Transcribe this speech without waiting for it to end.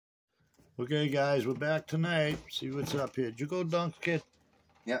Okay, guys, we're back tonight. See what's up here. Did you go dunk, kid?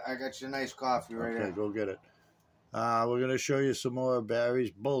 Yeah, I got you a nice coffee right Okay, here. go get it. We're going to show you some more of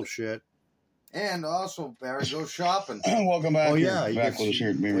Barry's bullshit. And also, Barry, go shopping. Welcome back. Oh, yeah. Back with us here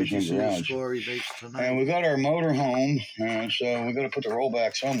at Beamer's Wait to see the Garage. score he makes tonight. And we got our motor home, so we got to put the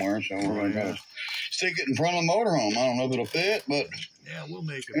rollback somewhere. So we're going to stick it in front of the motor home. I don't know if it'll fit, but yeah, we'll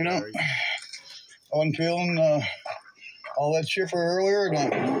make it, you know, Barry. I wasn't feeling all that chipper earlier. And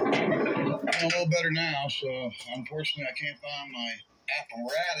I'm a little better now. So unfortunately, I can't find my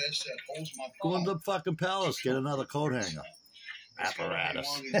apparatus that holds my Go phone. into the fucking palace, get another coat hanger.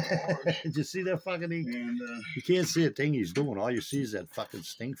 Apparatus. Did you see that fucking thing? And You can't see a thing he's doing. All you see is that fucking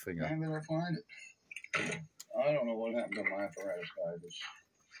stink finger. I'm gonna find it. I don't know what happened to my apparatus, guys.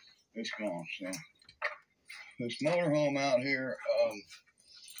 It's gone. So this motorhome out here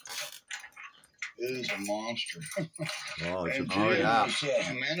is a monster. Oh, it's a And big- Oh, yeah. Jim is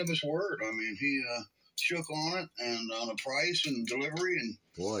a man of his word. I mean, he shook on it and on the price and delivery, and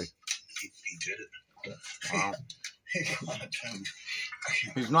boy. he did it. Wow. He got it to me.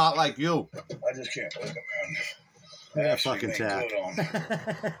 He's not like you. I just can't believe it, man. Yeah, Actually fucking made tack. good on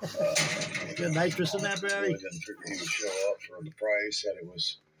it. Got nitrous in that, Barry? Really didn't figure he would show up for the price that it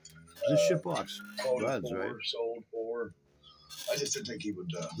was. This shit box. Quoted Buds, for, right? sold for. I just didn't think he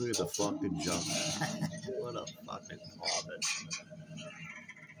would. Look at the fucking junk. What a fucking hobbit.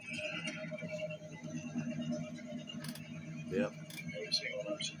 Yep.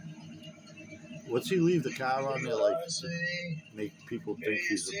 What's he leave the car on there, like, to make people think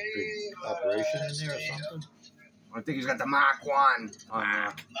he's a big operation in there or something? I think he's got the Mark 1 on there.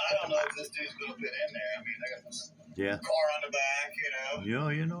 I don't know if this dude's gonna fit in there. I mean, I got this Yeah. car on the back, you know.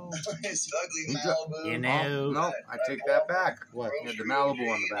 You know. It's ugly Malibu. You Oh, know. no, I take that back. What? He had the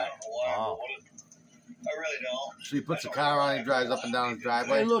Malibu on the back. Oh. I really don't. So he puts the car on, he drives up and down his Hey,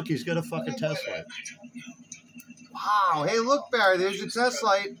 driveway. look, he's got a fucking Tesla. Wow. Hey, look, Barry, there's your test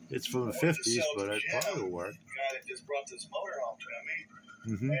light. It's from the 50s, but it probably will work. The guy that just brought this motor home to me,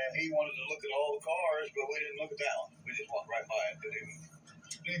 Mm-hmm. and he wanted to look at all the cars, but we didn't look at that one. We just walked right by it.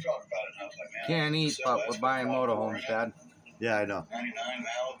 Didn't even talk about it. And I was like, man, Can't eat, but we're buying motorhomes, Dad. Yeah, I know. 99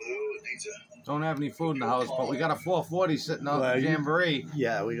 Malibu. It needs a. Don't have any food in the house, but we got a 440 sitting out Well, in the you- Jamboree.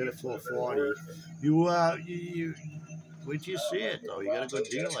 Yeah, we got a 440. Where'd you see it, though? You got a good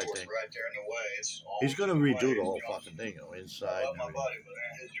deal, I think. Right there in the way. It's He's going to always in redo the way. whole His job's- fucking thing, I inside love and my everything. buddy,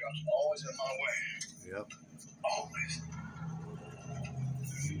 but his job's always in my way. Yep. Always.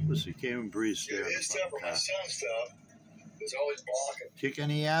 Listen, came and breezed Yeah, there in the his stuff fucking or my car. son's stuff is always blocking. Kick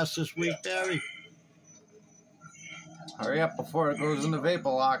any ass this week, Barry? Hurry up before it goes in the vapor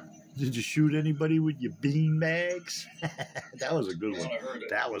lock. Did you shoot anybody with your bean bags? That was a good I one. don't wanna hurt it.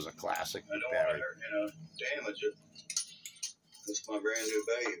 That was a classic, I don't want Barry. to hurt, damage it. It's my brand new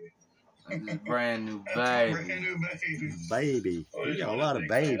baby. Brand new Brand baby. new baby. Baby. Oh, He he's got a one lot of of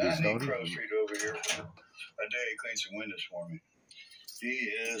the things. babies, I need don't Crow he? Street over here for a day. He cleans some windows for me. He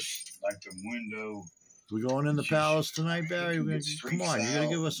is like the window. We going in the palace tonight, Barry? He can We're get gonna, come on, you got to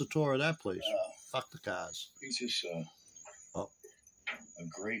streets give us a tour of that place. Uh, Fuck the cars. he's just Oh. a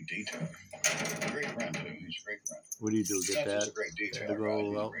great detailer. A great friend, too. He's a great friend. What do you do? Get Not just that a great detailer. to right? go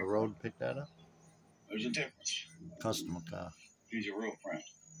He's a out great the road friend. and pick that up? There's a difference. Customer car. He's a real friend.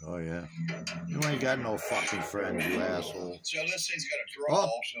 Oh, yeah. You ain't got no fucking friends, you asshole. So this thing's got a draw,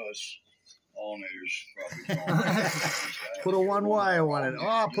 Oh. so it's alternators probably. Put a one wire on it.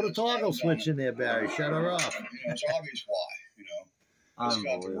 Oh, put a toggle switch in there, Barry. Shut her off. You know, it's obvious why, you know. It's got the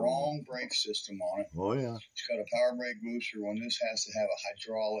Unbelievable. wrong brake system on it. Oh, yeah. It's got a power brake booster when this has to have a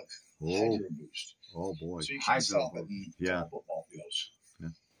hydraulic Oh, hydro boost. oh boy. So you can Hydro stop boost. it in Yeah. football fields.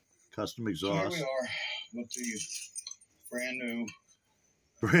 Custom So here exhaust. we are with the brand new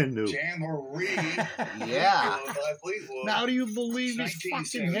Brand new. Jamboree. Yeah. By Fleetwood. Now do you believe his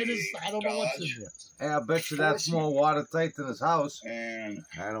fucking head is... I don't know what's in there. Hey, I bet you that's more watertight than his house. And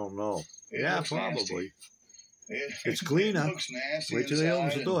I don't know. it Yeah, looks nasty. probably. It cleaner. looks nasty. Wait till they open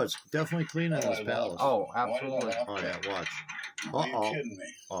the inside. door. It's definitely cleaner than this palace. Oh, absolutely. Oh, yeah, watch. Are you Uh-oh. kidding me?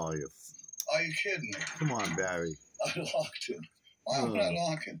 Oh, you... Are you kidding me? Come on, Barry. I locked him. Why would I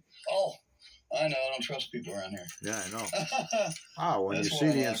lock him? Oh, I know. I don't trust people around here. Yeah, I know. Oh, when That's you why see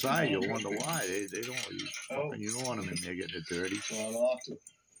I the like inside, it. you'll wonder why. They don't... Oh. You don't want them in there getting it dirty. So I locked it.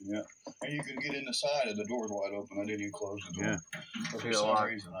 Yeah. And you can get in the side and the door's wide open. I didn't even close the door. Yeah. But See for a some lot.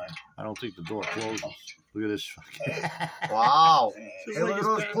 reason, I don't think the door closes. Look at this. Wow. I Just Hey, like look at it's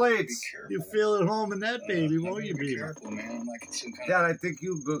those got- be plates. careful. You feel at home in that baby, won't you, be baby? careful, man. I'm like some kind Dad, of I think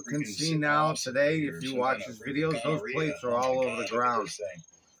you can freaking see sick now house today, here, if you some watch kind his of videos, those gonorrhea. plates are Oh, all my over God, the look at ground this thing.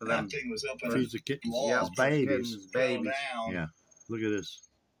 for That them. thing was up in Feeds the kittens. Law. Yeah, It's babies. kittens, babies. down. Yeah. Look at this.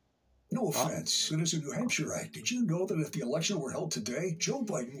 No offense, but as a New Hampshireite, did you know that if the election were held today, Joe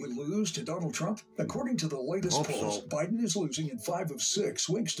Biden would lose to Donald Trump? According to the latest Hope polls, so. Biden is losing in 5 of 6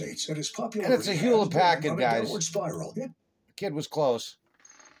 swing states, and his popularity And it's a Hewlett has been Packard, on a guys. downward spiral. The kid was close.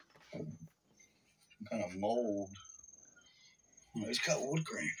 Some kind of mold. Oh, it's got wood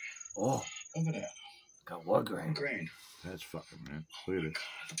grain. Oh, Look at that. got wood grain. Grain. That's fucking man. Look at it.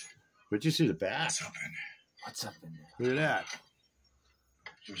 But you see the back. What's up in there? What's up in there? Look at that.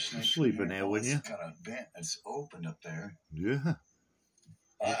 There's snakes sleep in there, Oh, wouldn't it's got a vent that's opened up there. Yeah.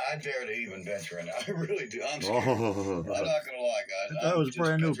 I dare to even venture in. I really do. I'm scared. Oh. I'm not gonna lie, guys. That was I'm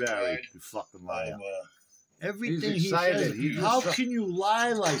brand new, just Barry. petrified You fucking of, liar. Everything He's he excited. says. He's How just- can you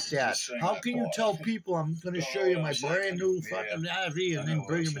lie like that? Just saying How that can you part. tell people I'm going to show you my brand new fucking RV I and then know what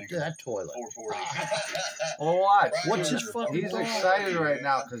bring I'm him thinking. into that toilet? 440. Well, watch. What's his fucking He's problem? excited right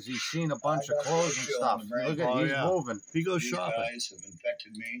now because he's seen a bunch of clothes and stuff. Look at Oh, he's yeah. moving. He goes These shopping guys have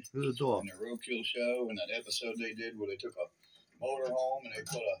infected me through the door. in the roadkill show and that episode they did where they took a motorhome and they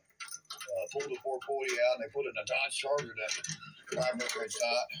put a pulled the 440 out and they put it in a Dodge Charger that driver had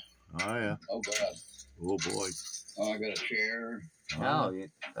got. Oh, yeah. Oh God. Oh, boy. Oh, I got a chair. No, I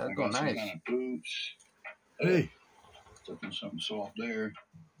that'd go got some nice. kind of boots. Hey. Looking something soft there.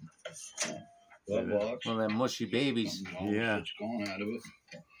 Glove box. One of them mushy babies. Yeah. It's gone out of it.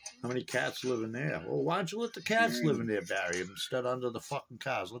 How many cats live in there? Well, why don't you let the cats live in there, Barry, instead under the fucking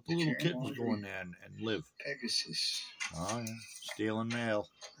cars? Let the little kittens go in there and live. Pegasus. Oh, yeah. Stealing mail.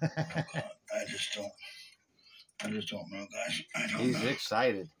 I just don't know, guys. I don't He's know.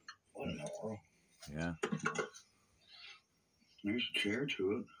 excited. What in the world? Yeah. There's a chair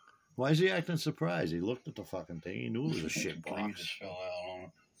to it. Why is he acting surprised? He looked at the fucking thing. He knew it was a shit Thing box. just fell out on it.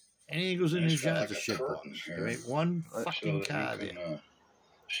 Anything goes in It's his got yard's like a a shit box. curtain There here. ain't one So fucking So car that you there. can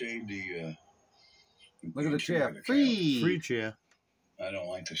shade the. Look at the chair. interior of the Free. Free chair. car. I don't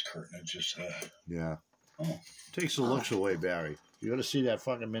like this curtain. It's just. Yeah. Oh. Takes the looks away, Barry. You got to see that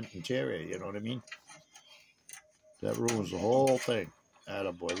fucking mint interior. You know what I mean? That ruins the whole thing.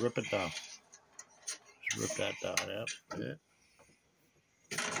 Attaboy. Rip it down. Just rip that down. Yep. Yeah.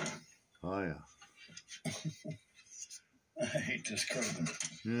 Oh, yeah. I hate this curtain.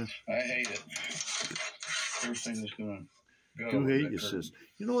 Yeah. I hate it. First thing that's gonna go. You is hate that your curtain. sister.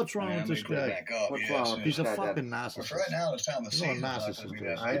 You know what's wrong Yeah, with this let me put it guy? back up. What's Yes, wrong with yes. He's a Guy, fucking Well, narcissist. right now, this time of You know season. what it's not narcissist gonna be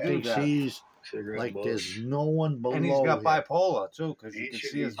is. that I He bad. do thinks that. he's Cigarette like butts. there's no one below And he's got him. bipolar too, because you He can should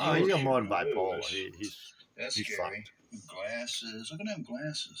see be his Oh, he's got Bullshit more than on bipolar. those. He's That's he's scary. Glasses. Look at them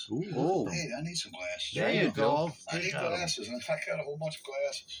glasses. Ooh, Ooh. Hey, I need some glasses. There you go. I need Take out 'em. glasses, and I got a whole bunch of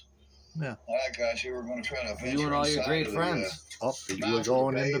glasses. Yeah. All right, guys, here we're going to try to venture You and all your inside great of the, friends. Up, you were mountain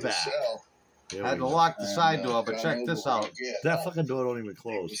going bay in the to back. sell, There Had we to go. lock the and, side door, but I check know this what we're out. gonna get. That Oh, fucking door don't even what's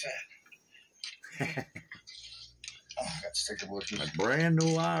close. that? Oh, I got sticker bushes. A brand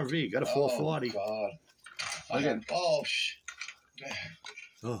new RV. Got a 440. Oh, God. Look at- Oh, shh.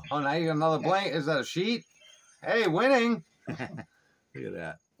 Oh, Oh, now you got another blanket. Is that a sheet? Hey, winning. look at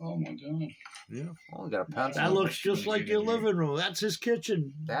that. Oh, my God. Yeah. Oh, we got a pencil. That looks just like your living room. That's his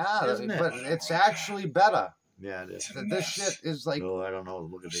kitchen. Yeah, isn't it? but it's actually better. Yeah, it is. It's a This mess. shit is like, No, I don't know.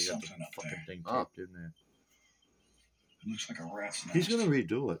 Look at they got the Something up fucking there. thing Oh. taped in there. It looks like a rat's nest. He's gonna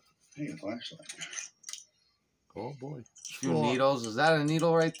redo it. Hey, a flashlight. Oh boy. a few Score. needles. Is that a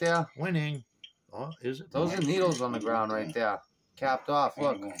needle right there? Winning. Oh, is it? Those are needles on the ground right there, capped off.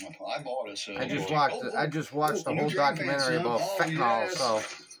 Look, I bought it. So I just watched the whole documentary about fentanyl. So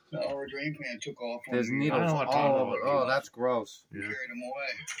No, our drain pan took off. when there's we needles I know what I'm all talking over. about. Oh, that's gross. Yeah. carried them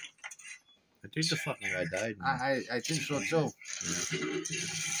away. I think the fucking guy died. I think so too.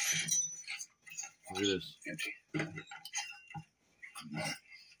 Look at this. Empty.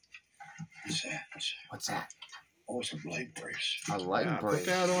 What's that? What's that? Oh, it's a blade brace. A light Yeah, brace. put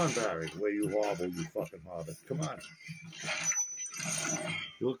that on, Barry. Where you hobble, you fucking hobbit. Come on.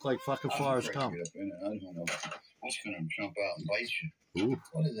 You look like fucking Forrest I'm afraid Gump. to get up in it. I don't know what's going to jump out and bite you. Ooh.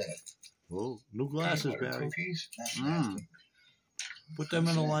 What is that? Oh, new glasses, Peanut butter Barry. Cookies? That's Mm. nasty. Put them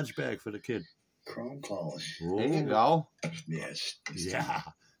in a lunch bag for the kid. Chrome polish. There you Oh, go. Yes. yeah.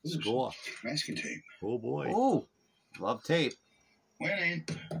 Ooh, Score. Masking tape. Oh boy. Ooh, love tape. Winning.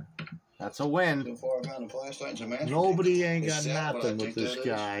 That's a win. So far, I found a flashlight and some masking Nobody ain't Is got that what I nothing with think this that is?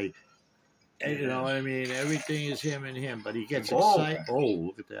 guy. And, you know what I mean? Everything is him and him, but he gets Oh. excited. Oh,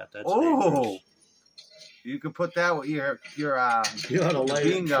 look at that. That's Oh, dangerous. you could put that with your You ought to lay it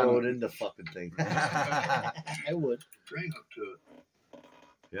bean and throw it gun. in the fucking thing. yeah, I would. string up to it.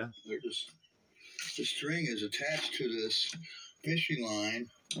 Yeah. They're just, the string is attached to this fishing line,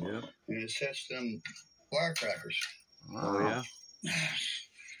 Yeah. and it sets them firecrackers. Oh, yeah.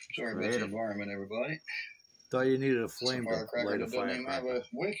 Sorry about Creative. the environment, everybody. Thought you needed a It's a flame to firecracker light a that doesn't even have firecracker. a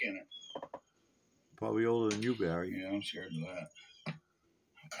wick in it. Probably older than you, Barry. Yeah, I'm scared of that.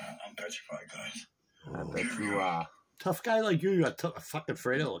 I'm petrified, guys. I bet you are. Tough guy like you got fucking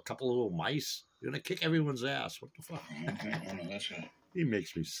afraid of a couple of little mice. You're gonna kick everyone's ass. What the fuck? Okay, oh no, that's a He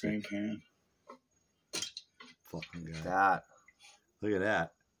makes me sick. cream pan. Fucking guy. That. Look at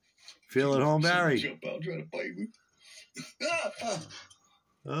that. Feel at home, Barry. Jump out, try to bite me.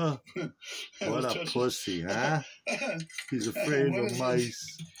 Oh, what a pussy, huh? He's afraid of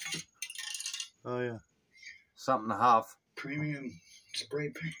mice. Oh, yeah. Something to huff. Premium spray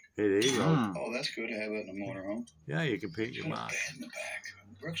paint. Hey, there you go. Mm. Oh, that's good to have that in a motorhome. Yeah, you can paint It's your got a mark. bed in the back.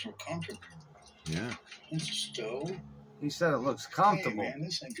 Bricks are comfortable. Yeah. That's a stove. He said it looks Hey, comfortable. man,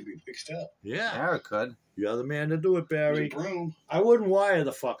 this thing could be fixed up. Yeah. Yeah, it could. You're the man to do it, There's a Barry. broom. I wouldn't wire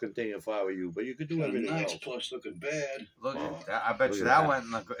the fucking thing if I were you, but you could do Got a everything nice else. plush looking bed. Look at that. I bet Look you at that that.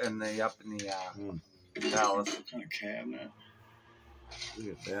 went up in the palace. What kind of cabinet?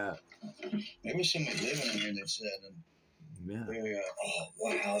 Look at that. There was somebody living in here that said, Yeah. they, oh,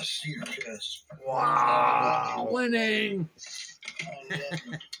 wow, cedar chest. Wow. Winning. I love it.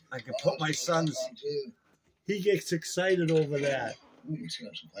 I could put my son's. He gets excited over that.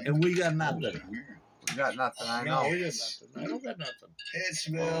 And we got nothing. We got nothing. I No, know. we got nothing. I don't got nothing. Head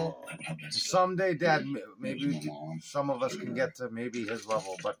smell. Someday, Dad, maybe some of us can get to maybe his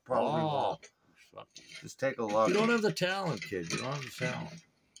level, but probably won't. Fuck. Just take a look. You don't have the talent, kid. You don't have the talent.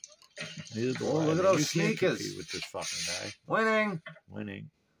 Neither do Oh, I. look at those You can't sneakers. compete with this fucking guy. Winning. Winning.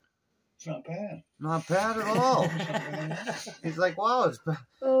 It's not bad. Not bad at all. He's like, wow, it's bad.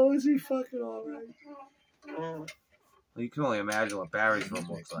 Oh, is he fucking all right? Well, you can only imagine what Barry's room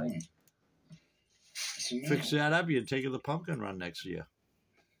looks like. Fix that up. You take the pumpkin run next year.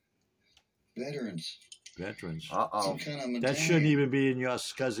 Veterans. Veterans. Uh-oh. Some kind of That medallion. shouldn't even be in your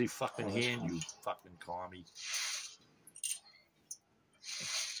scuzzy fucking hand, you fucking commie.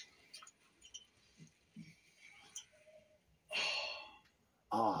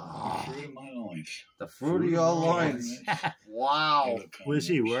 Oh, Fruit of my loins. the fruit of your loins. Wow. Was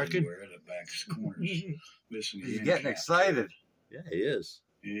he working? Where the back corners. Listen, He's getting excited. Yeah, he is.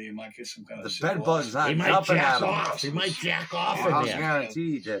 Yeah, you might get some kind The of bed bugs He aren't might jumping jack at him. off. He might jack off I'll in there.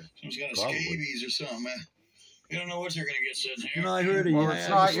 guarantee he did. Some kind of Probably. scabies or something, man. You don't know what you're gonna get sitting here. You know, I heard he Well, had it's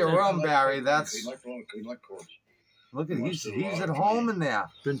not your just room, Barry. That's He like cords. look at he's at home in there.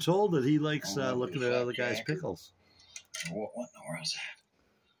 been told that he likes Oh, looking at other guys' pickles. What in the world's that?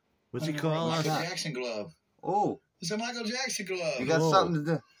 What's he call Michael us? Jackson glove. Oh, It's a Michael Jackson glove. you got Whoa. something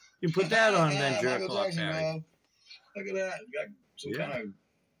to do. You put that on and then Yeah, jerk Michael off, Jackson Barry. glove. Look at that. You got some Yeah. kind of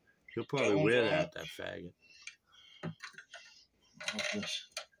He'll probably wear that faggot. what's this?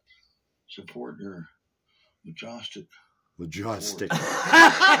 Support your joystick. The joystick.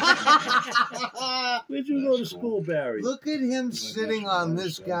 Where'd you go to school, Barry? Look at him sitting on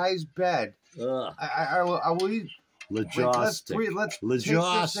this guy's bed. Ugh. I will. The Let's joystick. take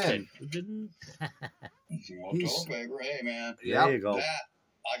this in. Joystick. Well, He's- toilet paper. Hey, man. There Yep. you go. That,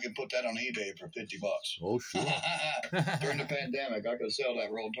 I could put that on eBay for $50. Oh, sure. During the pandemic, I could sell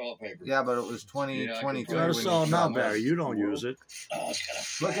that rolled toilet paper. Yeah, but it was Yeah, I 2023. can You gotta when sell it you now, come Barry. You don't use it. Oh, it's got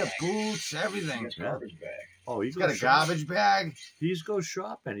a Look at bag. boots, everything. It's a garbage bag. Oh, He's got a garbage bag. He's go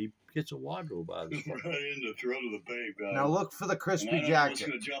shopping. He gets a wardrobe out of his Right in the throat of the babe, guys. Now look for the And I crispy know it's jacket.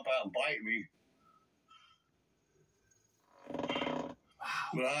 going to jump out and bite me.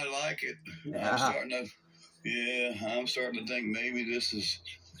 But I like it. Yeah. I'm starting to think maybe this is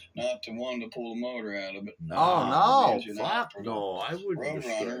not the one to pull the motor out of it. Oh, no. Engine out Fuck for the no. I wouldn't Road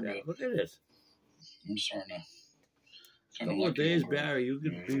destroy runner, that. but- Look at it. I'm starting to. A couple of days, Barry, you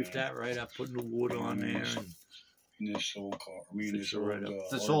could Yeah. beef that right up, put new wood on there. And, In this old car. I mean, Fix this it old, right up.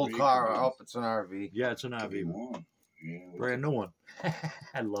 This RV old car. could be- Oh, it's an RV. yeah, it's an could be RV. one. Yeah, Brand new one.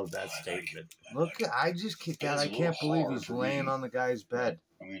 I love that statement. Look, I just God, I can't believe he's laying on the guy's bed.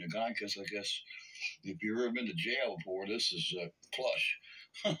 I mean, a guy, because I guess if you've ever been to jail before, this is plush.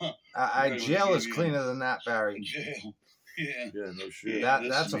 Jail is cleaner than that, Barry. Jail. Yeah. Yeah, no shit. That-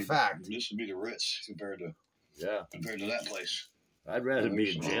 this that's would a be- fact. This would be the Ritz compared to Yeah. that place. I'd rather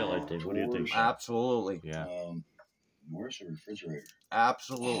be in jail, I think. What do you think? Sean? Absolutely. Yeah. Where's the refrigerator? Oh,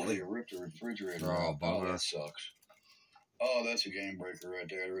 Absolutely. they ripped the refrigerator Oh, out. bummer. That sucks. Oh, that's a game breaker right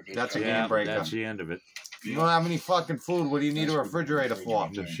there. That's a game Yeah, breaker. that's the end of it. You don't have any fucking food. What do you need a refrigerator for?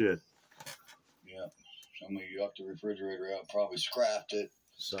 No shit. Yeah. Somebody yucked the refrigerator out, probably scrapped it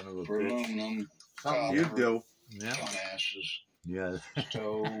Son of a for bitch. aluminum, Something you do. Yeah. ton ashes, Yeah.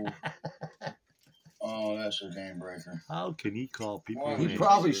 stove. Oh, that's a game breaker. How can he call people Well, He names?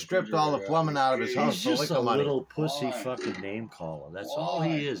 probably stripped all the plumbing out of his house He's for just liquor a money. little pussy Why? fucking name caller. That's Why? all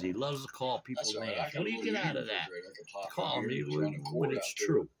he is. He loves to call people That's all right. names. I What can do you believe get out of it. that? I could pop Call in me here, just run a when cord it's out there.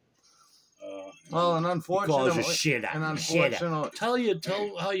 true. Well, and He calls you unfortunately, shitter. and Shitter.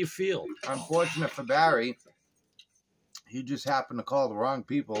 Tell how you feel. unfortunate for Barry, he just happened to call the wrong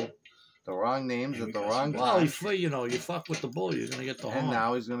people, the wrong names at the wrong Well, time, you fuck with the bull, you're gonna get the horn. and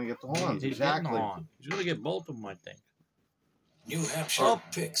now he's going to get the horns. He's Exactly. getting the horn. He's gonna get both of them, I think. New Hampshire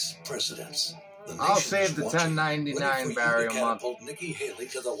picks presidents. The I'll nation save is the watching, $10.99 ready for you Barry to a month. catapult Nikki Haley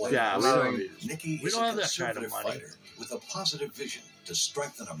to the White Yeah, House. we Allowing don't, Nikki we is don't a have that kind of conservative money. fighter with a positive vision to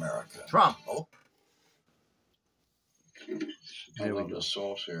strengthen America. Trump. Oh, I There we love go. the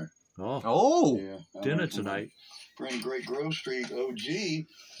sauce here. Oh, Oh, Yeah. I dinner like it. tonight. Friend Great Grove Street OG.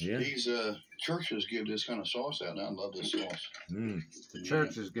 Yeah. These churches give this kind of sauce out, and I love this sauce. Mm. the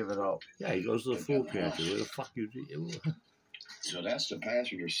churches give it out. Yeah, he goes to the food pantry. Where the fuck you? So that's the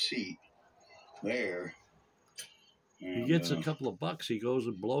passenger seat there. He And, gets a couple of bucks. He goes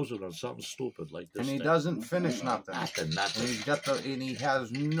and blows it on something stupid like this. And he thing. doesn't finish nothing. Nothing. And he's got the, and he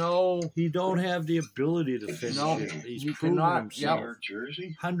has no, He don't have the ability to finish No, it. He's he proven cannot. himself. Yep.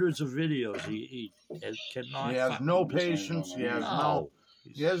 Jersey. Hundreds of videos. He cannot. he has fucking- no patience. He has no,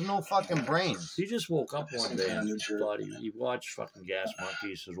 he has no fucking brains. He just woke up one day and thought he watched fucking Gas Monkey.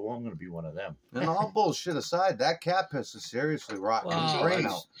 He says, "Well, I'm going to be one of them." And all bullshit aside, that cat piss is seriously rotting his Wow. brain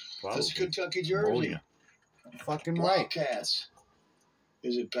out. Probably. That's Kentucky Jersey. Pneumonia. Fucking right. Wildcats.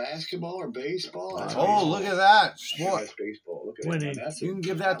 Is it basketball or baseball? That's Oh, baseball. look at that. Yeah, Sport. that's baseball. Look at Winning. that. That's You can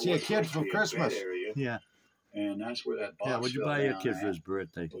give that to your kid for Christmas. Area, Yeah. and that's where that box Yeah. What'd you fell buy your down kid for at. his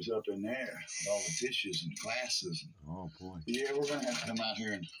birthday? Was up in there with all the dishes and glasses. Oh boy. Yeah, we're gonna have to come out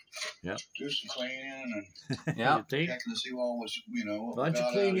here and Yep. do some cleaning Yeah. You think? and checking to see what was, what Why we don't you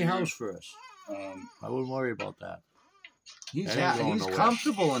got clean out your here. house first? I wouldn't worry about that. He's That ain't going he's nowhere.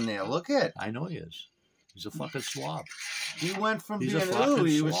 comfortable in there. Look at. I know he is. He's a fucking slob. He went from He's a being fucking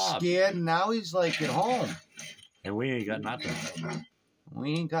he was slob. scared, and now he's like at home. And we ain't got nothing.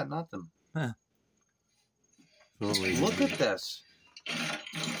 We ain't got nothing. Only- Look at this.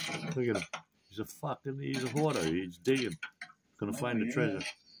 Look at him. He's a hoarder. He's digging. Gonna find the treasure.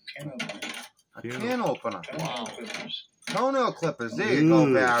 A Yeah. can opener. Wow. Toenail clippers. There you go,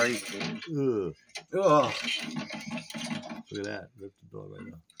 Ugh. Barry. Ugh. Ugh. Look at that. Rip the door right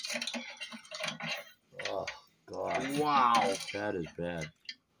now. Oh, God. Wow. That is bad.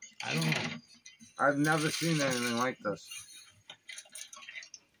 I don't know. I've never seen anything like this.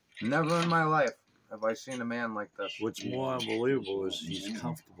 Never in my life have I seen a man like this. What's more unbelievable is he's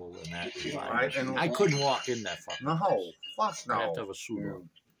comfortable in that Right, and- environment. I couldn't walk in that fucking No, place. fuck I'd have to no. have a suit on.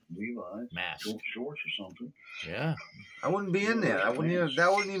 Levi's, Mask. shorts or something. Yeah. I wouldn't be in there. I wouldn't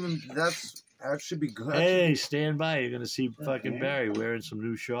even, that should be good. Hey, stand by. You're going to see fucking Barry wearing some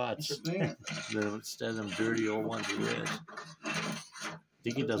new shorts. That's a fan. Instead of them dirty old ones he wears.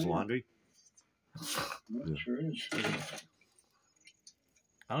 Think he does laundry? Yeah, sure is.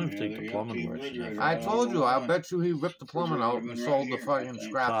 I don't even Yeah, think they the got plumbing the works in that refrigerator. I told you, I bet you he ripped the plumbing out and sold the fucking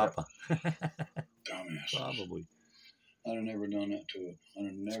scrap. Papa. Dumbass. Probably. I'd have never done that to it. I'd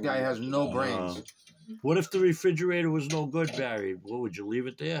have never. This guy has no done brains. that. What if the refrigerator was no good, Barry? What would you leave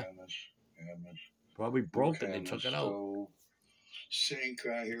it there? Cabinets, Probably broke and they cabinets, took it out. stove, Sink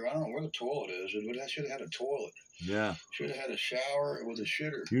right here. I don't know where the toilet is. I should have had a toilet. Yeah. Should have had a shower with a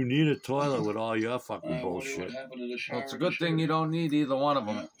shitter. You need a toilet with all your fucking What bullshit. happened to the shower? Well, it's a and the good thing you shitter? don't need either one of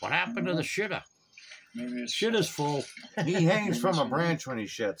them. What happened to the shitter? Maybe it's Shitter's full. He hangs from a branch when he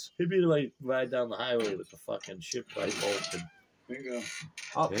shits. He'd be like ride down the highway with the fucking shit pipe open. Bingo.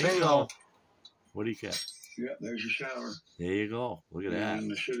 Oh, There you bingo. go. What do you get? Yeah, there's your shower. There you go. Look at that. And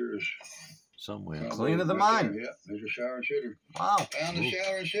the shitter is Somewhere. Clean of the right mind. there. Yeah, there's your shower and shitter. Wow. Found the Ooh.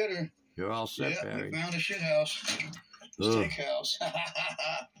 shower and shitter. You're all set, Yeah, Barry. we found a shit house. Ugh. Steakhouse.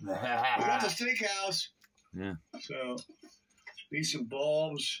 We found the steakhouse. Yeah. So, need some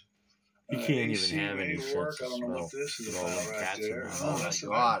bulbs. You can't AC even have any may sense work. of I don't know smell. what this is With all about them right cats there. around. Oh, That's the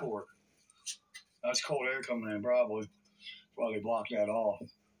my God. back port. That's cold air coming in, probably. Probably blocked that off.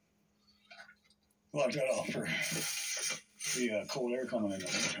 Blocked that off for the cold air coming in the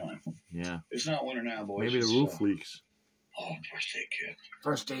wintertime. Yeah. It's not winter now, boys. Maybe the It's, roof leaks. Oh, first aid kit.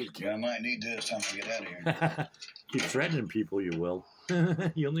 First aid kit. Yeah, I might need this time to get out of here. Keep threatening people, you will.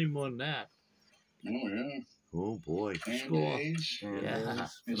 You'll need more than that. Oh, yeah. Oh, boy. Score. Band-Aids. And Yeah.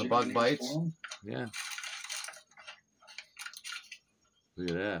 for Is the it bug gonna bites. for 'em? Yeah. Look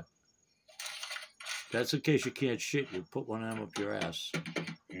at that. That's in case you can't shit. You put one of them up your ass.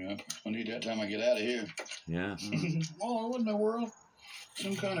 Yeah, I need that time I get out of here. Yeah. Oh, what in the world?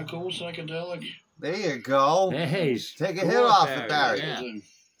 Some kind of cool psychedelic. There you go. Hey, Take a go hit on, off Barry. it, Barry. Yeah.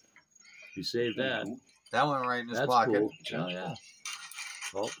 You saved that. That went right in his That's pocket. cool. Oh, yeah.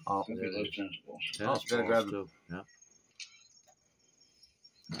 Oh, Oh, Could be those principles. tennis gotta balls, grab too. Yeah.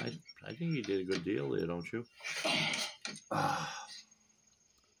 I think you did a good deal there, don't you?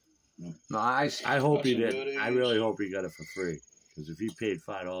 no, I hope he That's did. good I ease. really hope he got it for free. Because if he paid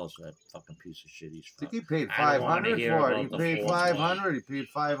 $5 for that fucking piece of shit, he's think fucked. he paid I don't wanna 500 hear for it. about He the paid fourth 500. He paid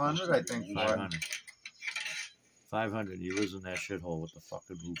 500, I think, for it. 500. 500. He lives in that shithole with the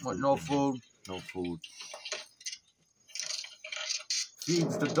fucking roof. With no food. No food.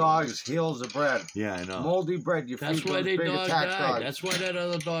 Feeds the dogs heels of bread. Yeah, I know. Moldy bread. You That's feed why those they big dog attack died. dogs. That's why that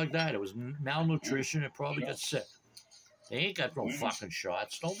other dog died. It was malnutrition. It probably got sick. They ain't got no fucking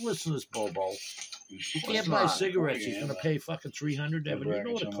shots. Don't listen to this Bobo. He can't buy not. cigarettes. He's gonna pay fucking $300. Evan, you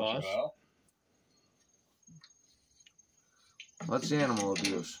know what it costs. What's animal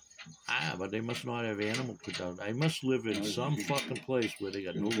abuse? Ah, but they must not have animal production. I must live in some fucking place where they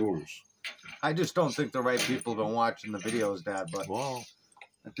got no rules. I just don't think the right people have been watching the videos, Dad. But Well,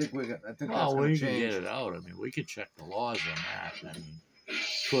 I think that's well, going we to can change. get it out. I mean, we can check the laws on that. I mean, of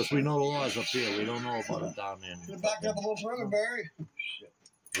course, we know the laws up here. We don't know about it down there Could in have backed up a little further, Barry.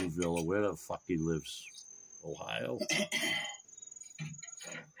 Blueville or where the fuck he lives. Ohio?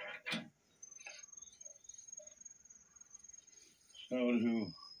 So to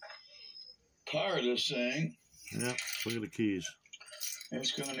power this thing, Yeah, look at the keys.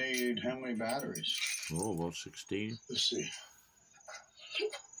 it's going to need how many batteries? Oh, about 16. Let's see.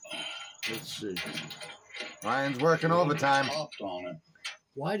 Let's see. Ryan's working overtime. Hopped on it.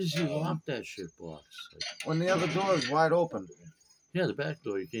 Why does he lock that shit box? Like, When the other door is wide open. yeah, the back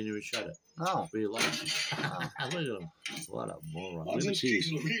door, you can't even shut it. No. But he locks it. Look at him. What a moron. I Look at the just keys.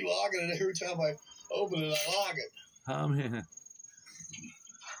 keep relocking it every time I open it. I lock it. Man.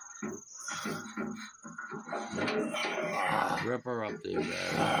 Rip her up there,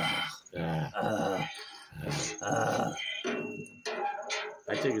 man.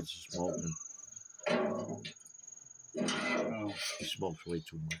 I think it's smoking. So, He smokes way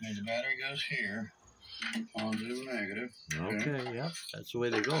too much. the battery goes here. Positive, negative. Okay, yep. That's the way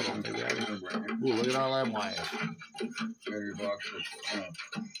they go, don't they, Barry? Battery Ooh, look at all them wires. box.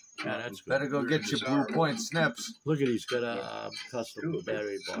 Yeah, that's good. Better go get your Blue Point snips. Look at he's got a custom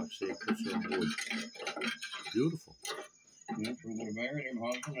battery box there. Puts it on wood. Beautiful. Yeah, for the battery, they're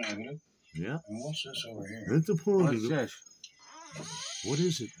positive, negative. Yeah. And what's this over here? That's the What's point. this? What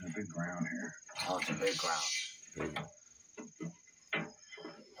is it? A big ground here. Oh, it's a big ground.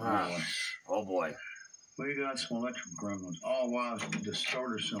 Anyway, Oh, boy. we got some electrical gremlins. Oh, wow, the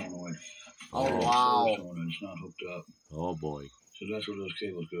starter solenoid. Oh, The wow. starter solenoid is not hooked up. Oh boy. So that's where those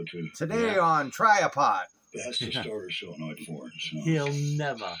cables go to. Today on Triapod. That's the starter solenoid for it. So He'll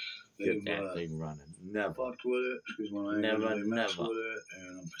never they've get that thing running. Never. fucked with it because when I Never, really mess never. with it,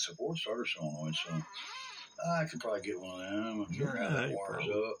 and it's a 4 starter solenoid, so I could probably get one of them. I'm sure how that Yeah, wires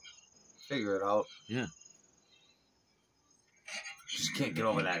probably. up. Figure it out. Yeah. Just can't get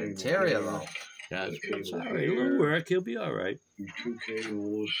over that interior, though. Yeah, it's all right. It'll work. He'll be all right. There's 2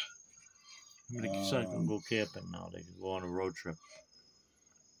 cables. I mean, the son can go camping now. They can go on a road trip.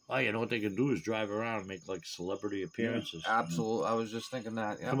 Oh, you know what they can do is drive around and make like celebrity appearances. Absolutely. I was just thinking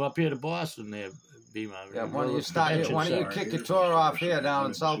that. Yeah. Come up here to Boston, there, be my. Yeah, why don't you start here? Why don't you kick your tour off here down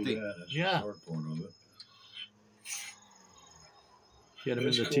in Southie? Yeah. Get him in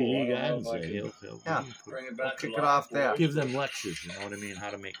It's the cool. TD I don't know Gardens if I there. can- He'll Yeah. Bring it We'll back. kick to it off life. there. give them lectures. You know what I mean? How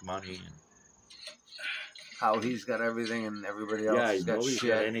to make money. And, How he's got everything and everybody else yeah, has got nobody's shit.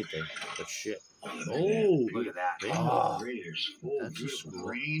 got anything but shit. Oh, Look at that. Bingo. Oh, Radiators. Oh, That's a beautiful school.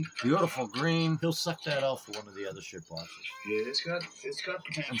 green. beautiful green. He'll suck that out for one of the other shit boxes. Yeah, it's got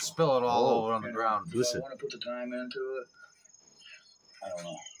potential. And spill it all Oh, over on the ground. If Listen. I want to put the time into it, I don't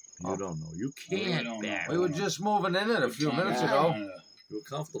know. You don't know. You I really can't, don't know. Barry. We were just moving in it a few minutes Yeah. ago. You're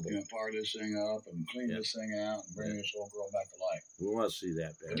comfortable. You know, fire this thing up and clean Yeah. this thing out and bring this whole girl back to life. We want to see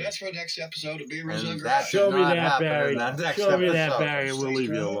that, But Barry. that's for the next episode of Beavers And and that Grass. Show did me not that, happen in Barry. that next Show me that, episode. Barry, and we'll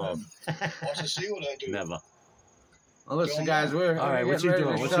leave you alone. Wants to see what I do. Never. Well, listen, guys, we're All right, what's he getting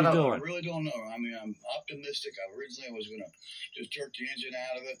ready doing? to What's shut he up. doing? I really don't know. I mean, I'm optimistic. I originally was going to just jerk the engine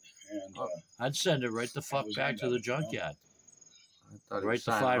out of it. And I'd send it right the fuck was back to gonna the do it, you know? junkyard. I thought he Right was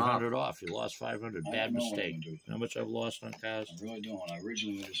the signing off. 500 off. You lost 500. I Bad don't know what I'm mistake. gonna do. You know how much I've lost on cars? I really don't. I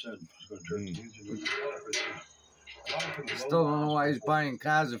originally just said I was going to jerk the engine out. Still don't know why he's buying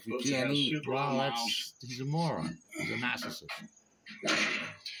cars if he Those can't guys eat. super Well, miles. he's a moron. He's a narcissist.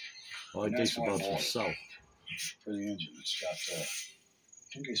 All he And thinks that's why I about bought it. himself. For the engine. It's got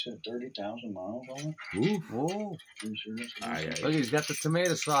think they said 30,000 miles on it. Ooh. Oh, Pretty sure that's what Aye, they aye. said. look, he's got the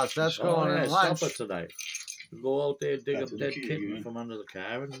tomato sauce. That's Oh, going yeah, in lunch. supper tonight. We go out there, dig up After the that key kitten again. from under the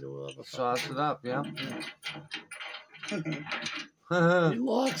car and do whatever. Sauce it up, yeah. He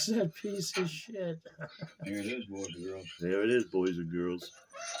locks that piece of shit. There it is, boys and girls. There it is, boys and girls.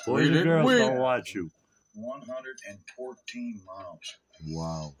 Wait, Boys and it- girls wait. don't watch you. 114 miles.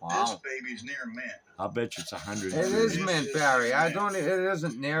 Wow. Wow. This baby's near mint. I bet you it's 100. It is mint, Barry. I don't. It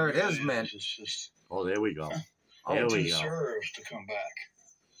isn't near. It is mint. It's just Oh, there we go. Oh, There it we go. deserves to come back.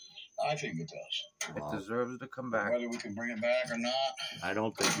 I think it does. It Wow. deserves to come back. Whether we can bring it back or not, I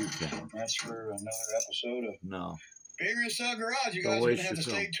don't think you can. that's for another episode of No. Baby and Son Garage. You Don't guys are going waste to have to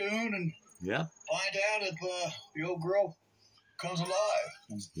your stay tuned and Yeah. find out if the old girl comes alive.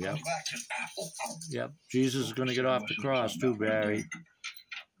 And Yep. comes back to apple. Yep. Jesus is going to get off the cross too, Barry.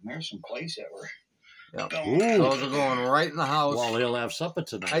 There's some plates that were Yep. going Ooh. Those are going right in the house. Well, he'll have supper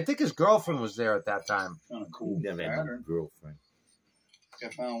tonight. I think his girlfriend was there at that time. kind of cool. Never had no pattern. girlfriend. I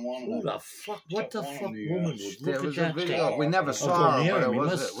found one Who of them. the fuck? What the Stuck one fuck on the, woman would There look was at a that video. thing? We never I'll saw go her, near but him. it He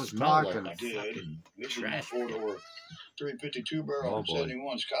was must it was smell talking. like a Did. fucking This is a trash. 4-door 352 barrel Oh, boy.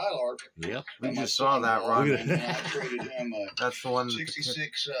 71 Skylark. Yep. We And my just saw that son-in-law, run. and I traded him a That's the one.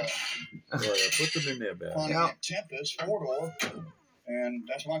 66 Well, put them in there, Barry. Pontiac Tempest 4-door, and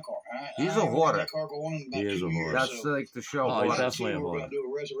that's my car. He's I a haven't had hoarder. that car going in about He is 2 a years, hoarder. That's so like the show. Oh, he's hoarder. definitely a we're hoarder. going to do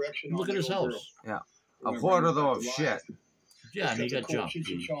a resurrection. Look on at his the old house. girl. A We're gonna hoarder bring though it of back to shit. life. Yeah, and he It's got the cool jumped.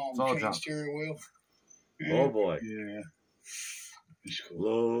 Cheech-a-Chong It's all chain junk. steering wheel. Oh, boy. Yeah. It's cool.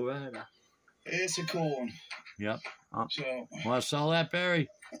 Low rider. It's a cool one. Yep. So, Want to sell that, Barry?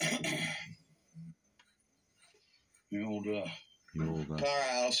 the old You old,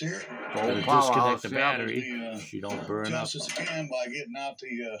 powerhouse here. gotta Old disconnect powerhouse, the yeah. battery. The, She don't burn up. justice again by getting out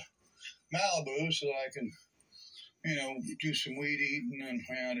the Malibu so I can, do some weed eating and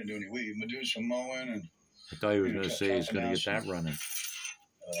I didn't do any weed, but do some mowing and I thought you were going to say he's going to get that running.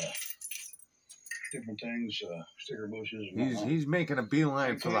 different things, sticker bushes. And whatnot. He's making a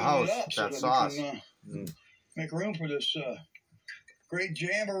beeline for the Cleaning house. it up so That we sauce. can, Mm. make room for this great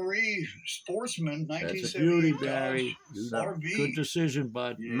Jamboree Sportsman That's a 1970 beauty, Barry. RV. Good decision,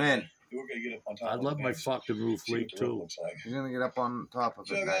 bud. Yeah. Man, We're gonna get up on top. I'd of love the my fence, fucking roof see what leak, the roof too. looks like. he's gonna get up on top of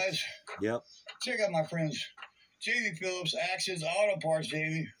So it. guys, Yep. check out my friends Jamie Phillips, Actions Auto Parts.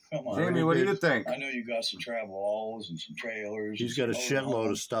 Jamie, come on. Jamie, what do you think? I know you got some travel alls and some trailers. He's and got a some shitload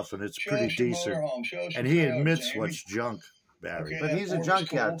motorhomes. of stuff, and it's Show pretty us your decent. motorhome, show us And your he trailers, admits Jamie. what's junk, Barry. Okay, But that he's a Ford is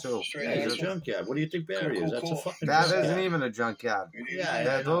junkyard, cool. too. Straight Yeah, he's a axle. junkyard. What do you think Barry Cool, is? cool, That's cool. a fucking That junkyard. isn't even a junkyard. It is. Yeah,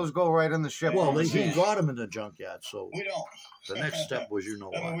 That, those go right in the ship. Well, Yeah. he got him in the junkyard, so We don't. the next step was you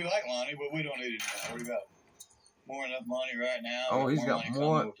know I mean, what. we like Lonnie, but we don't need it now. We got more than enough money right now. Oh, he's got money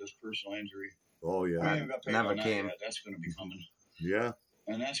more- coming with this personal injury. Oh, We yeah. ain't got paid Never on that came. yet. That's going to be coming. Yeah.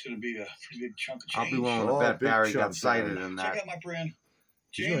 And that's going to be a pretty big chunk of I'll change. be willing to Oh, bet big Barry got chunk, cited Barry. in Check that. out my friend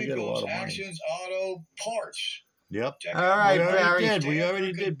He's gonna Jamie get a lot Phillips, of money. Actions Auto Parts. Yep. Check All out right, my Barry. friend We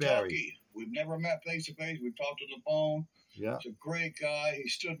already Stanford, did, Barry. Kentucky. We've never met face to face. We've talked on the phone. Yeah. He's a great guy. He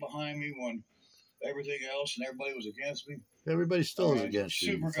stood behind me when everything else and everybody was against me. Everybody still is Alright, against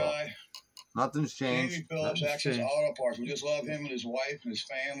you. Super you fuck. guy. Nothing's Jamie changed. Phillips, Nothing's Access changed. Auto Parts. We just love him and his wife and his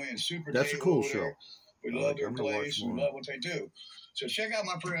family and Super That's a Dave cool over show. there. We I love like- their I'm gonna watch place. We more. love what they do. So check out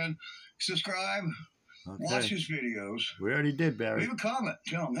my friend. Subscribe. Watch Okay. his videos. We already did, Barry. Leave a comment.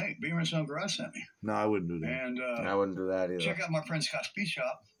 Tell him, hey, Beamer and Son Garage sent me. No, I wouldn't do that. And I wouldn't do that either. check out my friend Scott Speed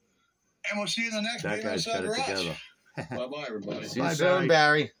Shop. And we'll see you in the next That Beamer and guy's got Son it Garage. together. Bye-bye, everybody. See you Bye, soon,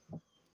 Barry.